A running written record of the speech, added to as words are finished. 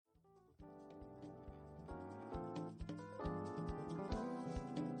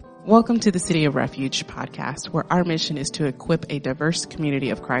Welcome to the City of Refuge podcast, where our mission is to equip a diverse community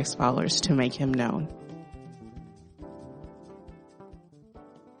of Christ followers to make him known.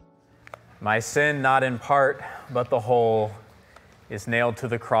 My sin, not in part, but the whole, is nailed to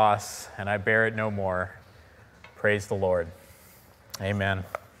the cross, and I bear it no more. Praise the Lord. Amen.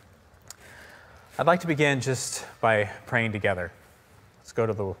 I'd like to begin just by praying together. Let's go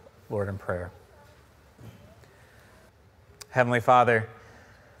to the Lord in prayer. Heavenly Father,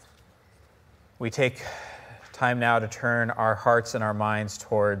 we take time now to turn our hearts and our minds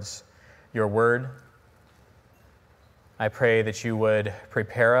towards your word. I pray that you would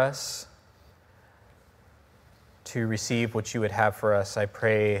prepare us to receive what you would have for us. I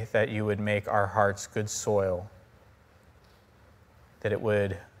pray that you would make our hearts good soil, that it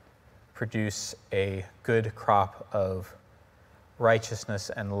would produce a good crop of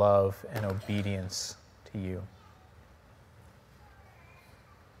righteousness and love and obedience to you.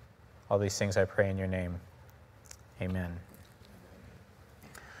 All these things I pray in your name. Amen.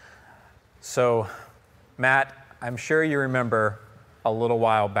 So, Matt, I'm sure you remember a little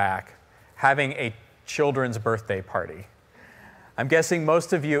while back having a children's birthday party. I'm guessing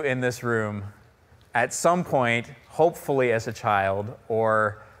most of you in this room at some point, hopefully as a child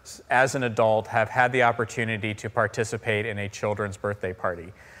or as an adult, have had the opportunity to participate in a children's birthday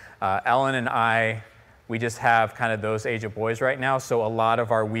party. Ellen and I, we just have kind of those age of boys right now, so a lot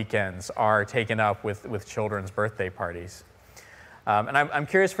of our weekends are taken up with children's birthday parties. And I'm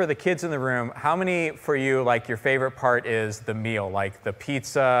curious for the kids in the room, how many for you, like your favorite part is the meal, like the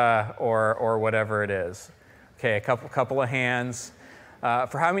pizza or whatever it is? Okay, a couple of hands.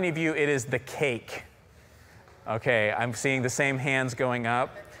 For how many of you it is the cake? Okay, I'm seeing the same hands going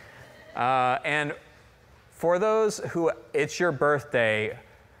up. And for those who it's your birthday,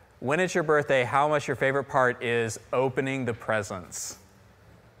 when it's your birthday, how much your favorite part is opening the presents?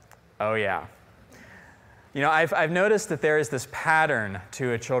 Oh yeah. You know, I've noticed that there is this pattern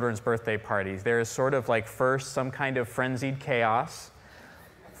to a children's birthday party. There is sort of like first some kind of frenzied chaos,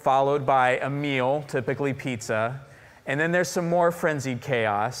 followed by a meal, typically pizza, and then there's some more frenzied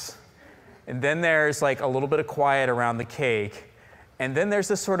chaos, and then there's like a little bit of quiet around the cake, and then there's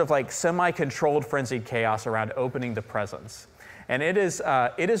this sort of like semi-controlled frenzied chaos around opening the presents. And it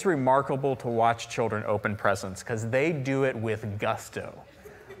is remarkable to watch children open presents because they do it with gusto,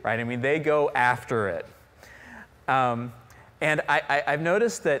 right? I mean, they go after it. And I've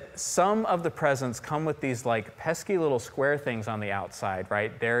noticed that some of the presents come with these like pesky little square things on the outside,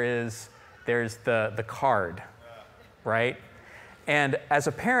 right? There's the card, right? And as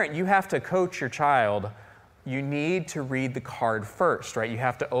a parent, you have to coach your child. You need to read the card first, right? You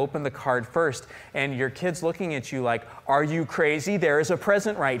have to open the card first, and your kid's looking at you like, are you crazy? There is a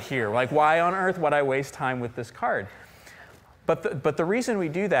present right here. Like, why on earth would I waste time with this card? But the reason we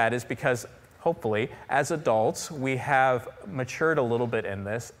do that is because, hopefully, as adults, we have matured a little bit in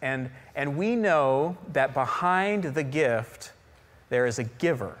this, and we know that behind the gift, there is a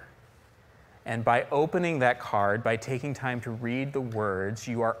giver. And by opening that card, by taking time to read the words,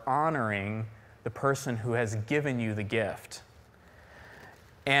 you are honoring the person who has given you the gift.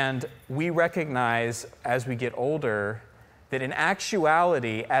 And we recognize as we get older that in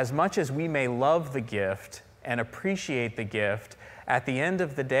actuality, as much as we may love the gift and appreciate the gift, at the end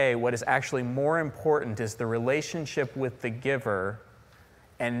of the day, what is actually more important is the relationship with the giver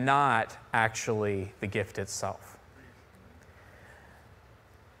and not actually the gift itself.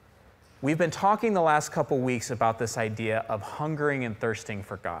 We've been talking the last couple weeks about this idea of hungering and thirsting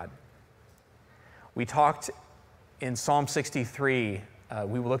for God. We talked in Psalm 63,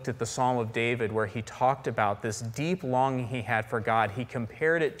 we looked at the Psalm of David where he talked about this deep longing he had for God. He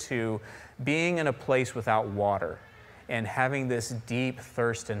compared it to being in a place without water and having this deep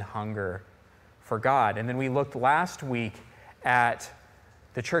thirst and hunger for God. And then we looked last week at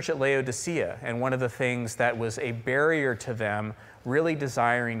the church at Laodicea, and one of the things that was a barrier to them really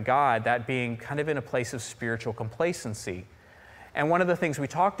desiring God, that being kind of in a place of spiritual complacency. And one of the things we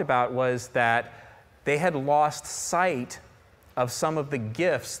talked about was that they had lost sight of some of the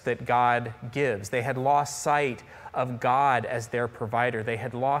gifts that God gives. They had lost sight of God as their provider. They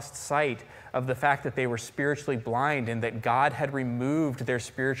had lost sight of the fact that they were spiritually blind and that God had removed their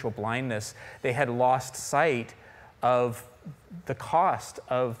spiritual blindness. They had lost sight of the cost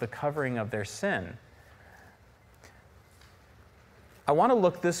of the covering of their sin. I want to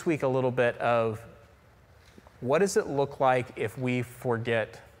look this week a little bit of what does it look like if we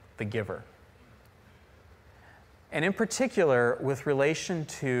forget the giver? And in particular, with relation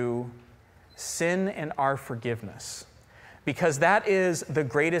to sin and our forgiveness. Because that is the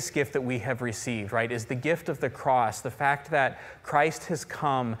greatest gift that we have received, right? Is the gift of the cross, the fact that Christ has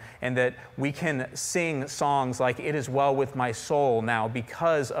come and that we can sing songs like "It Is Well With My Soul" now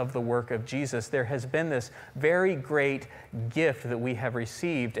because of the work of Jesus. There has been this very great gift that we have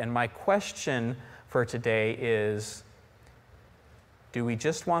received. And my question for today is, do we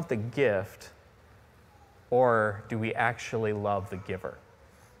just want the gift, or do we actually love the giver?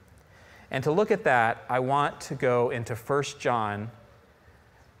 And to look at that, I want to go into 1 John,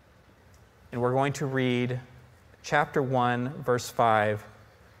 and we're going to read chapter 1, verse 5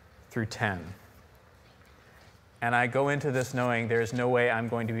 through 10. And I go into this knowing there's no way I'm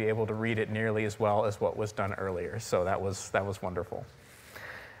going to be able to read it nearly as well as what was done earlier. So that was wonderful.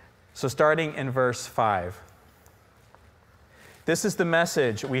 So starting in verse 5. This is the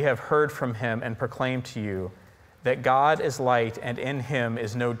message we have heard from him and proclaimed to you, that God is light and in him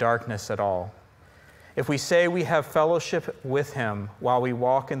is no darkness at all. If we say we have fellowship with him while we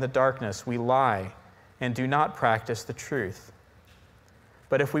walk in the darkness, we lie and do not practice the truth.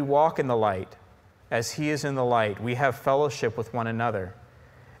 But if we walk in the light, as he is in the light, we have fellowship with one another.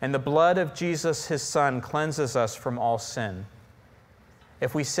 And the blood of Jesus, his Son, cleanses us from all sin.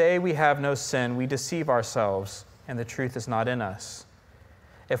 If we say we have no sin, we deceive ourselves, and the truth is not in us.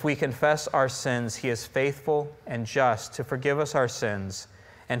 If we confess our sins, he is faithful and just to forgive us our sins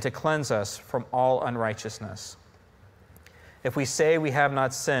and to cleanse us from all unrighteousness. If we say we have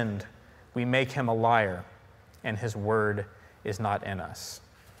not sinned, we make him a liar, and his word is not in us.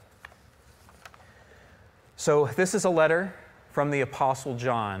 So this is a letter from the Apostle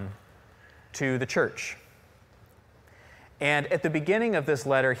John to the church. And at the beginning of this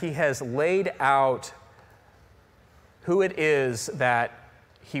letter, he has laid out who it is that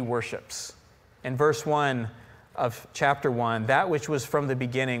he worships. In verse 1 of chapter 1, that which was from the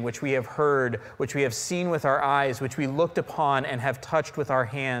beginning, which we have heard, which we have seen with our eyes, which we looked upon and have touched with our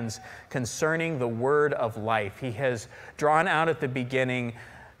hands concerning the word of life. He has drawn out at the beginning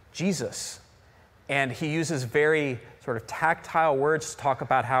Jesus, and he uses very sort of tactile words to talk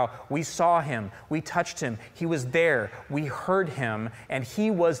about how we saw him, we touched him, he was there, we heard him, and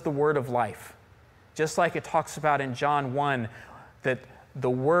he was the word of life. Just like it talks about in John 1 that the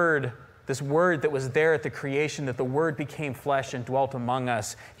Word, this Word that was there at the creation, that the Word became flesh and dwelt among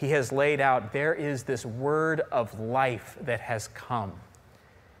us, he has laid out, there is this Word of life that has come.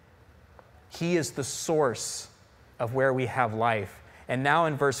 He is the source of where we have life. And now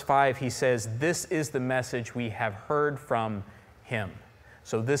in verse 5, he says, this is the message we have heard from him.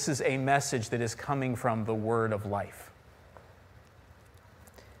 So this is a message that is coming from the Word of life.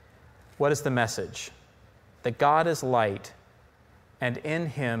 What is the message? That God is light, and in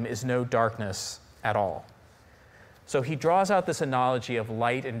him is no darkness at all. So he draws out this analogy of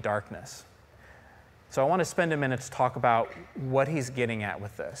light and darkness. So I want to spend a minute to talk about what he's getting at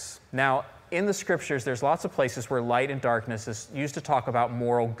with this. Now, in the scriptures, there's lots of places where light and darkness is used to talk about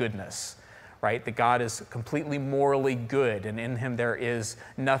moral goodness, right? That God is completely morally good, and in him there is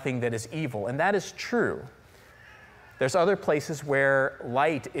nothing that is evil. And that is true. There's other places where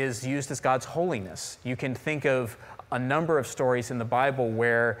light is used as God's holiness. You can think of a number of stories in the Bible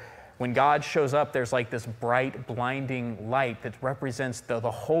where when God shows up, there's like this bright, blinding light that represents the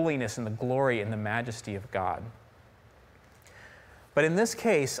holiness and the glory and the majesty of God. But in this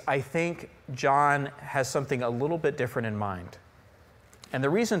case, I think John has something a little bit different in mind. And the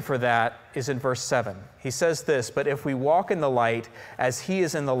reason for that is in verse 7. He says this, but if we walk in the light as he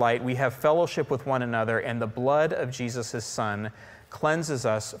is in the light, we have fellowship with one another, and the blood of Jesus, his Son, cleanses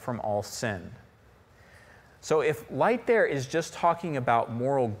us from all sin. So if light there is just talking about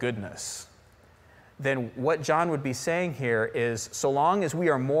moral goodness, then what John would be saying here is, so long as we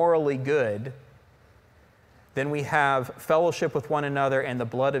are morally good, then we have fellowship with one another, and the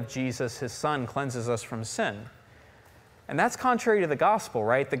blood of Jesus, his Son, cleanses us from sin. And that's contrary to the gospel,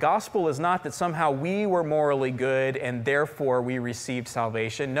 right? The gospel is not that somehow we were morally good and therefore we received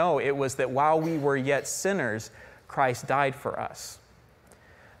salvation. No, it was that while we were yet sinners, Christ died for us.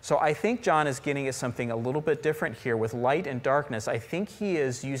 So I think John is getting at something a little bit different here with light and darkness. I think he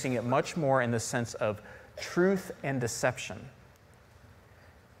is using it much more in the sense of truth and deception.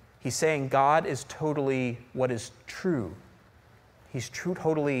 He's saying God is totally what is true. He's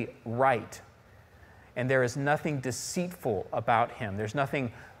totally right. And there is nothing deceitful about him. There's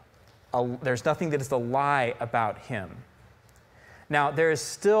nothing that is a lie about him. Now, there is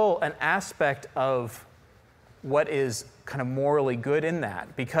still an aspect of what is kind of morally good in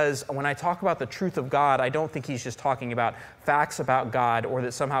that. Because when I talk about the truth of God, I don't think he's just talking about facts about God or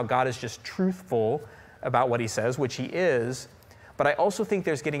that somehow God is just truthful about what he says, which he is. But I also think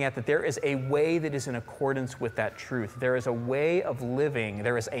there's getting at that there is a way that is in accordance with that truth. There is a way of living.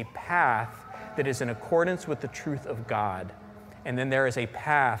 There is a path that is in accordance with the truth of God. And then there is a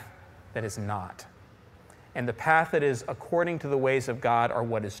path that is not. And the path that is according to the ways of God are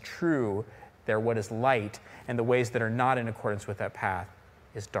what is true, they're what is light, and the ways that are not in accordance with that path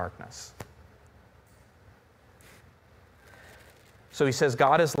is darkness. So he says,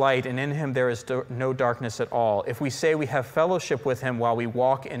 God is light, and in him there is no darkness at all. If we say we have fellowship with him while we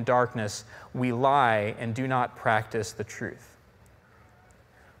walk in darkness, we lie and do not practice the truth.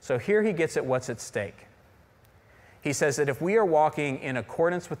 So here he gets at what's at stake. He says that if we are walking in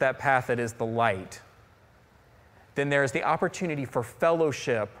accordance with that path that is the light, then there is the opportunity for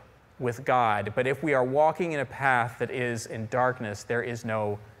fellowship with God. But if we are walking in a path that is in darkness, there is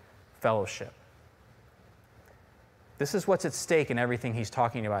no fellowship. This is what's at stake in everything he's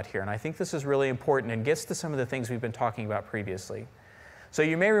talking about here. And I think this is really important and gets to some of the things we've been talking about previously. So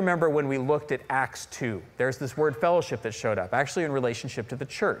you may remember when we looked at Acts 2, there's this word fellowship that showed up, actually in relationship to the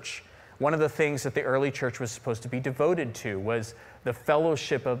church. One of the things that the early church was supposed to be devoted to was the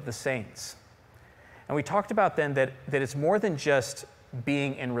fellowship of the saints. And we talked about then that it's more than just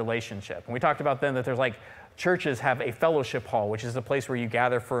being in relationship. And we talked about then that there's like churches have a fellowship hall, which is a place where you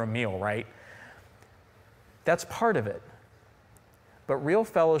gather for a meal, right? That's part of it. But real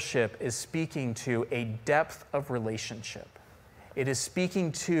fellowship is speaking to a depth of relationship. It is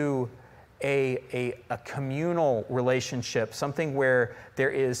speaking to a communal relationship, something where there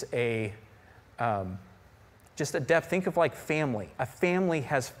is just a depth. Think of like family. A family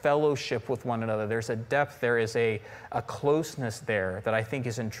has fellowship with one another. There's a depth, there is a closeness there that I think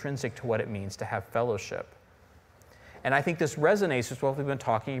is intrinsic to what it means to have fellowship. And I think this resonates with what we've been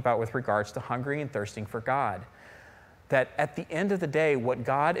talking about with regards to hungering and thirsting for God. That at the end of the day, what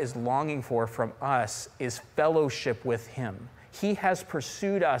God is longing for from us is fellowship with him. He has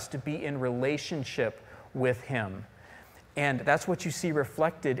pursued us to be in relationship with him. And that's what you see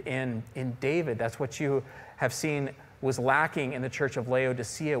reflected in David. That's what you have seen was lacking in the church of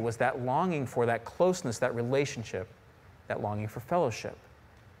Laodicea, was that longing for that closeness, that relationship, that longing for fellowship.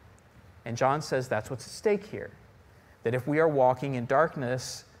 And John says that's what's at stake here. That if we are walking in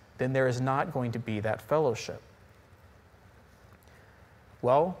darkness, then there is not going to be that fellowship.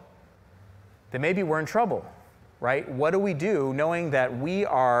 Well, then maybe we're in trouble, right? What do we do knowing that we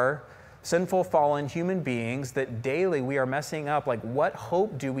are sinful, fallen human beings, that daily we are messing up? Like, what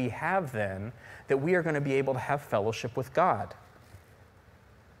hope do we have then that we are going to be able to have fellowship with God?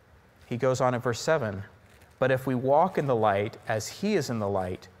 He goes on in verse 7, but if we walk in the light as he is in the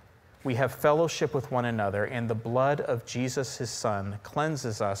light, we have fellowship with one another, and the blood of Jesus, his son,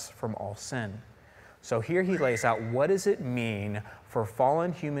 cleanses us from all sin. So here he lays out, what does it mean for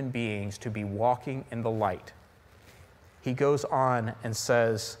fallen human beings to be walking in the light? He goes on and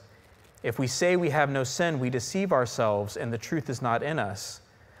says, if we say we have no sin, we deceive ourselves, and the truth is not in us.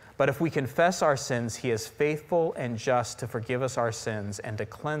 But if we confess our sins, he is faithful and just to forgive us our sins and to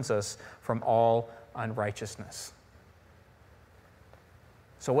cleanse us from all unrighteousness.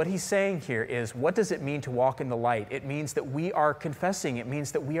 So what he's saying here is, what does it mean to walk in the light? It means that we are confessing. It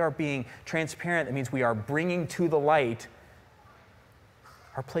means that we are being transparent. It means we are bringing to the light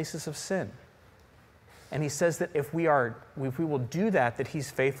our places of sin. And he says that if we will do that, that he's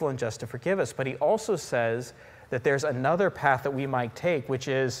faithful and just to forgive us. But he also says that there's another path that we might take, which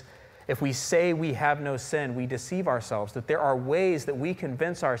is if we say we have no sin, we deceive ourselves, that there are ways that we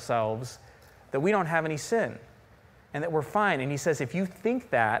convince ourselves that we don't have any sin and that we're fine. And he says, if you think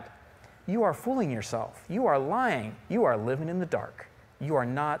that, you are fooling yourself. You are lying. You are living in the dark. You are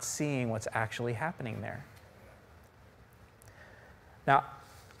not seeing what's actually happening there. Now,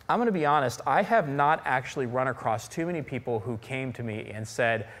 I'm going to be honest, I have not actually run across too many people who came to me and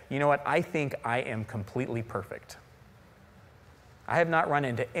said, you know what, I think I am completely perfect. I have not run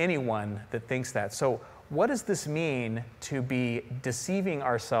into anyone that thinks that. So what does this mean to be deceiving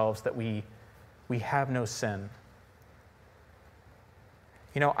ourselves that we have no sin?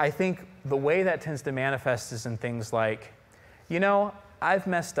 You know, I think the way that tends to manifest is in things like, you know, I've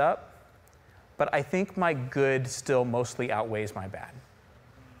messed up, but I think my good still mostly outweighs my bad.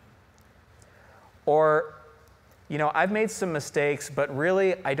 Or, you know, I've made some mistakes, but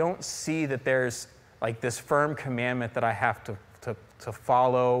really I don't see that there's like this firm commandment that I have to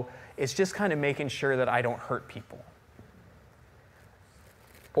follow. It's just kind of making sure that I don't hurt people.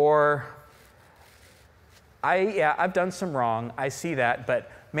 Or, I've done some wrong, I see that,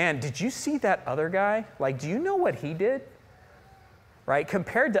 but man, did you see that other guy? Like, do you know what he did? Right?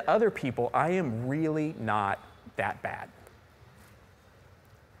 Compared to other people, I am really not that bad.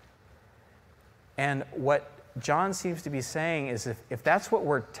 And what John seems to be saying is if that's what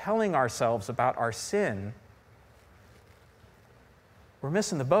we're telling ourselves about our sin, we're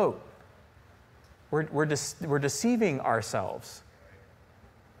missing the boat. We're deceiving ourselves.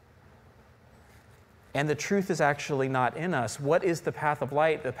 And the truth is actually not in us. What is the path of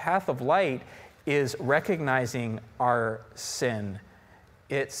light? The path of light is recognizing our sin.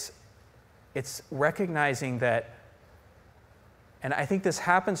 It's recognizing that, and I think this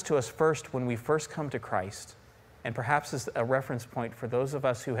happens to us first when we first come to Christ, and perhaps is a reference point for those of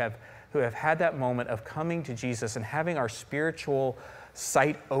us who have had that moment of coming to Jesus and having our spiritual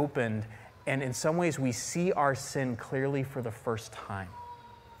sight opened, and in some ways we see our sin clearly for the first time.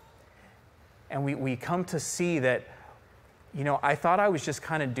 And we come to see that, I thought I was just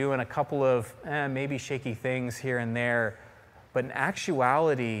kind of doing a couple of maybe shaky things here and there, but in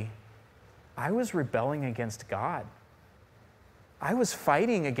actuality, I was rebelling against God. I was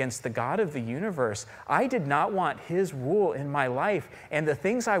fighting against the God of the universe. I did not want His rule in my life, and the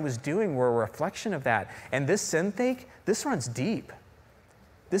things I was doing were a reflection of that. And this sin thing, this runs deep.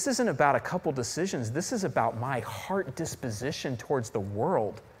 This isn't about a couple decisions. This is about my heart disposition towards the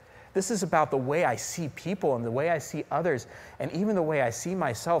world. This is about the way I see people and the way I see others, and even the way I see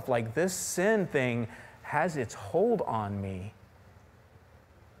myself. Like, this sin thing has its hold on me.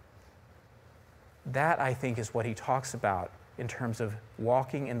 That, I think, is what he talks about in terms of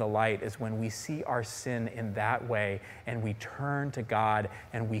walking in the light, is when we see our sin in that way and we turn to God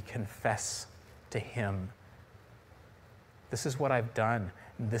and we confess to Him. This is what I've done.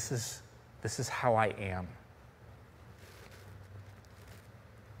 This is how I am.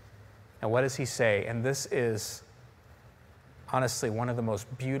 And what does he say? And this is honestly one of the most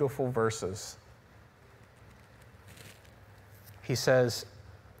beautiful verses. He says,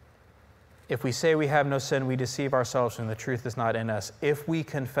 if we say we have no sin, we deceive ourselves and the truth is not in us. If we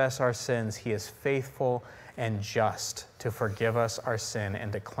confess our sins, He is faithful and just to forgive us our sin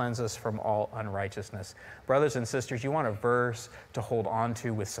and to cleanse us from all unrighteousness. Brothers and sisters, you want a verse to hold on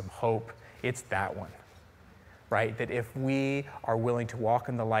to with some hope? It's that one. Right? That if we are willing to walk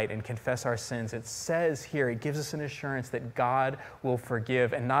in the light and confess our sins, it says here, it gives us an assurance that God will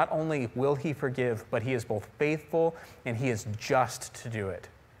forgive. And not only will He forgive, but He is both faithful and He is just to do it.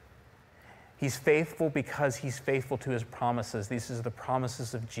 He's faithful because He's faithful to His promises. These are the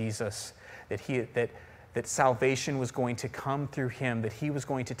promises of Jesus, that salvation was going to come through Him, that He was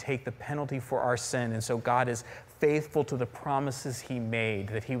going to take the penalty for our sin. And so God is faithful to the promises He made,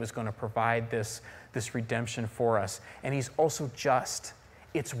 that He was going to provide this redemption for us. And He's also just.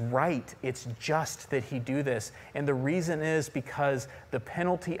 It's right, it's just that He do this. And the reason is because the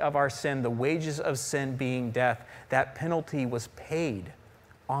penalty of our sin, the wages of sin being death, that penalty was paid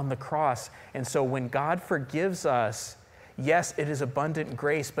on the cross. And so when God forgives us, yes, it is abundant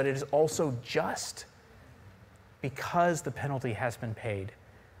grace, but it is also just because the penalty has been paid.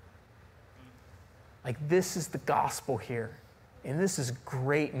 Like, this is the gospel here. And this is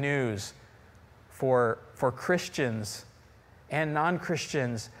great news for Christians and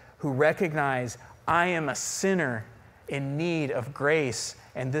non-Christians who recognize I am a sinner in need of grace,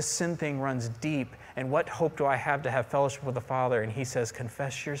 and this sin thing runs deep. And what hope do I have to have fellowship with the Father? And He says,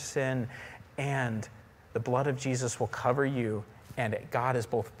 confess your sin, and the blood of Jesus will cover you, and God is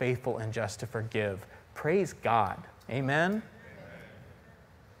both faithful and just to forgive. Praise God. Amen?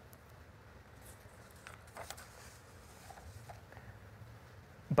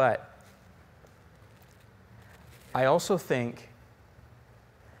 But I also think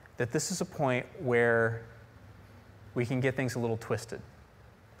that this is a point where we can get things a little twisted.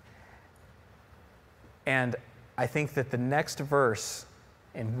 And I think that the next verse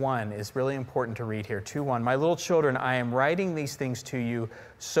in 1 is really important to read here. 2:1, my little children, I am writing these things to you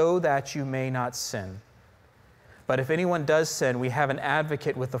so that you may not sin. But if anyone does sin, we have an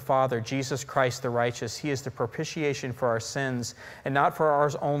advocate with the Father, Jesus Christ the righteous. He is the propitiation for our sins, and not for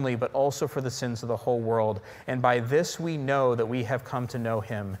ours only, but also for the sins of the whole world. And by this we know that we have come to know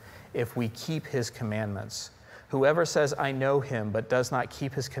Him, if we keep His commandments. Whoever says, I know Him, but does not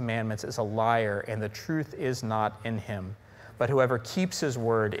keep His commandments is a liar, and the truth is not in him. But whoever keeps His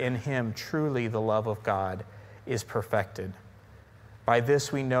word, in him truly the love of God is perfected. By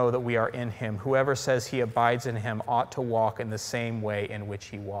this we know that we are in Him. Whoever says he abides in Him ought to walk in the same way in which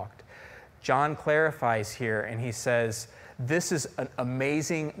He walked. John clarifies here, and he says, this is an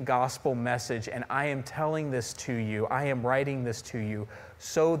amazing gospel message, and I am telling this to you, I am writing this to you,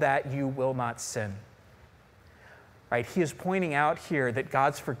 so that you will not sin. right? He is pointing out here that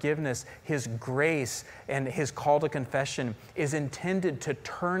God's forgiveness, his grace, and his call to confession is intended to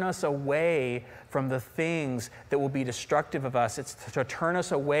turn us away from the things that will be destructive of us. It's to turn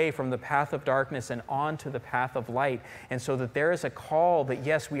us away from the path of darkness and onto the path of light. And so that there is a call that,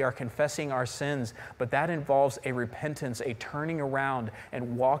 yes, we are confessing our sins, but that involves a repentance, a turning around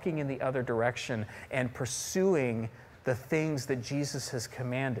and walking in the other direction and pursuing the things that Jesus has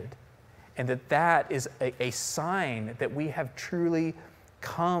commanded. And that is a sign that we have truly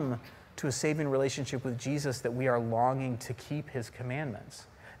come to a saving relationship with Jesus, that we are longing to keep his commandments.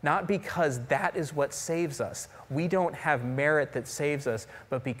 Not because that is what saves us. We don't have merit that saves us,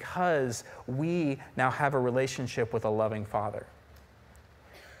 but because we now have a relationship with a loving Father.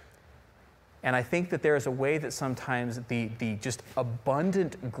 And I think that there is a way that sometimes the just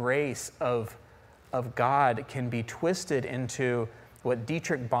abundant grace of God can be twisted into what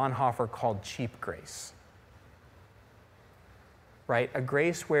Dietrich Bonhoeffer called cheap grace. Right? A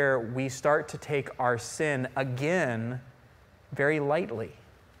grace where we start to take our sin again very lightly.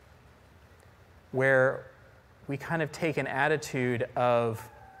 Where we kind of take an attitude of,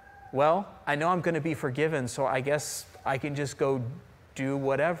 well, I know I'm going to be forgiven, so I guess I can just go do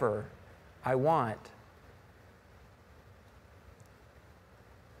whatever I want.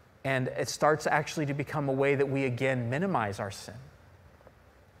 And it starts actually to become a way that we again minimize our sin.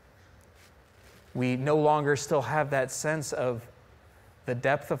 We no longer still have that sense of the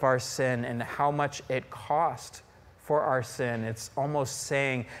depth of our sin and how much it cost for our sin. It's almost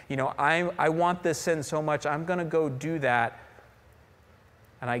saying, I want this sin so much, I'm going to go do that,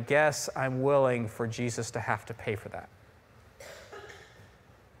 and I guess I'm willing for Jesus to have to pay for that.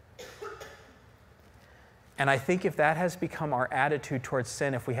 And I think if that has become our attitude towards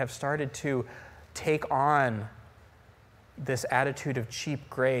sin, if we have started to take on this attitude of cheap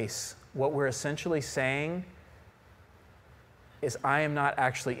grace, what we're essentially saying is, I am not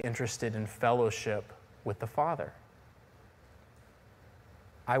actually interested in fellowship with the Father.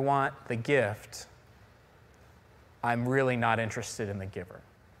 I want the gift. I'm really not interested in the giver.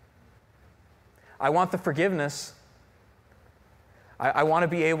 I want the forgiveness. I want to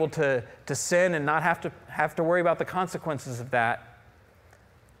be able to sin and not have to worry about the consequences of that.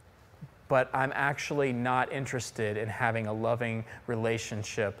 But I'm actually not interested in having a loving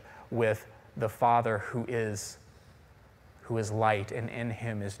relationship with the Father who is light, and in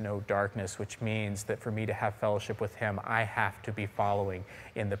him is no darkness, which means that for me to have fellowship with him, I have to be following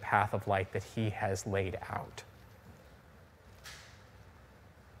in the path of light that he has laid out.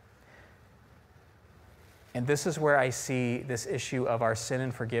 And this is where I see this issue of our sin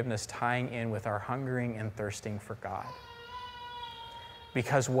and forgiveness tying in with our hungering and thirsting for God.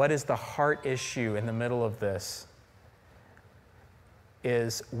 Because what is the heart issue in the middle of this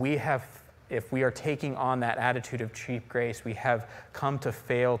is if we are taking on that attitude of cheap grace, we have come to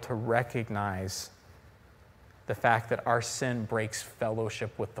fail to recognize the fact that our sin breaks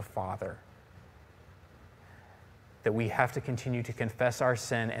fellowship with the Father. That we have to continue to confess our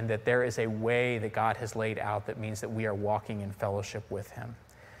sin, and that there is a way that God has laid out that means that we are walking in fellowship with him.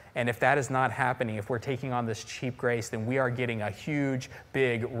 And if that is not happening, if we're taking on this cheap grace, then we are getting a huge,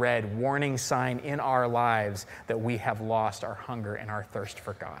 big, red warning sign in our lives that we have lost our hunger and our thirst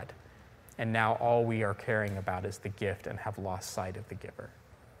for God. And now all we are caring about is the gift and have lost sight of the giver.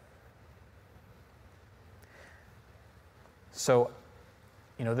 So,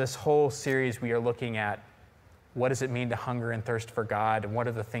 this whole series we are looking at, what does it mean to hunger and thirst for God, and what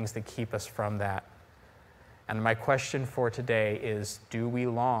are the things that keep us from that? And my question for today is, do we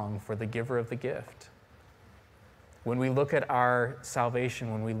long for the giver of the gift? When we look at our salvation,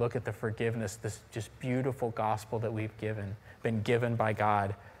 when we look at the forgiveness, this just beautiful gospel that we've been given by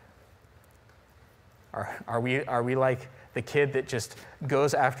God, are we like the kid that just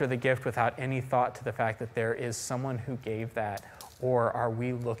goes after the gift without any thought to the fact that there is someone who gave that? Or are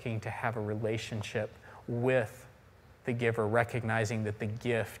we looking to have a relationship with the giver, recognizing that the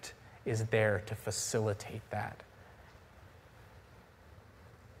gift is there to facilitate that?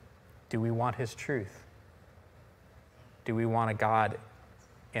 Do we want his truth? Do we want a God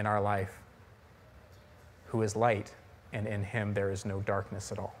in our life who is light, and in him there is no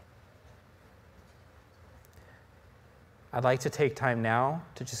darkness at all? I'd like to take time now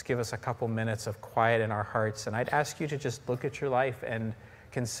to just give us a couple minutes of quiet in our hearts, and I'd ask you to just look at your life and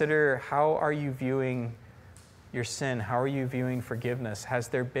consider, how are you viewing your sin? How are you viewing forgiveness? Has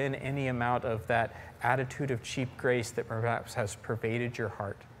there been any amount of that attitude of cheap grace that perhaps has pervaded your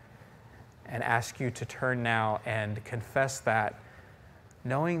heart? And ask you to turn now and confess that,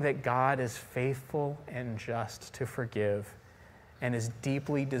 knowing that God is faithful and just to forgive and is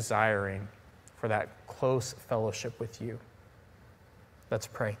deeply desiring for that close fellowship with you. Let's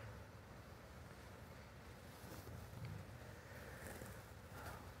pray.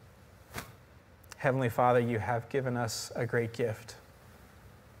 Heavenly Father, you have given us a great gift,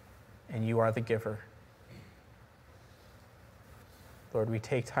 and you are the giver. Lord, we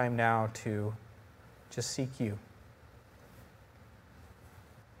take time now to just seek you.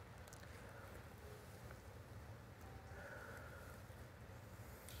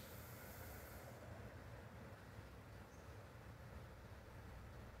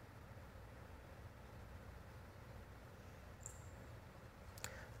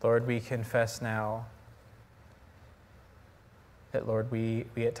 Lord, we confess now that, Lord, we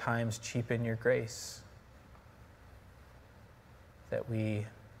at times cheapen your grace, that we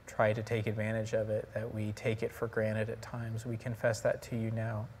try to take advantage of it, that we take it for granted at times. We confess that to you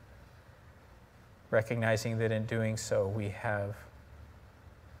now, recognizing that in doing so we have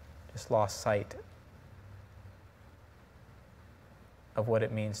just lost sight of what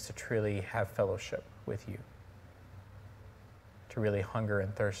it means to truly have fellowship with you, to really hunger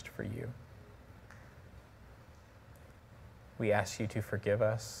and thirst for you. We ask you to forgive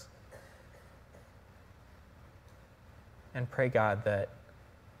us and pray, God, that,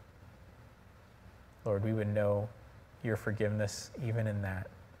 Lord, we would know your forgiveness even in that.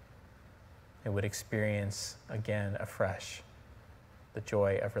 It would experience again afresh the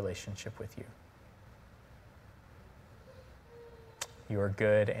joy of relationship with you. You are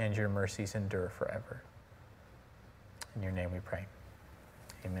good and your mercies endure forever. In your name we pray.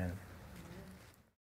 Amen.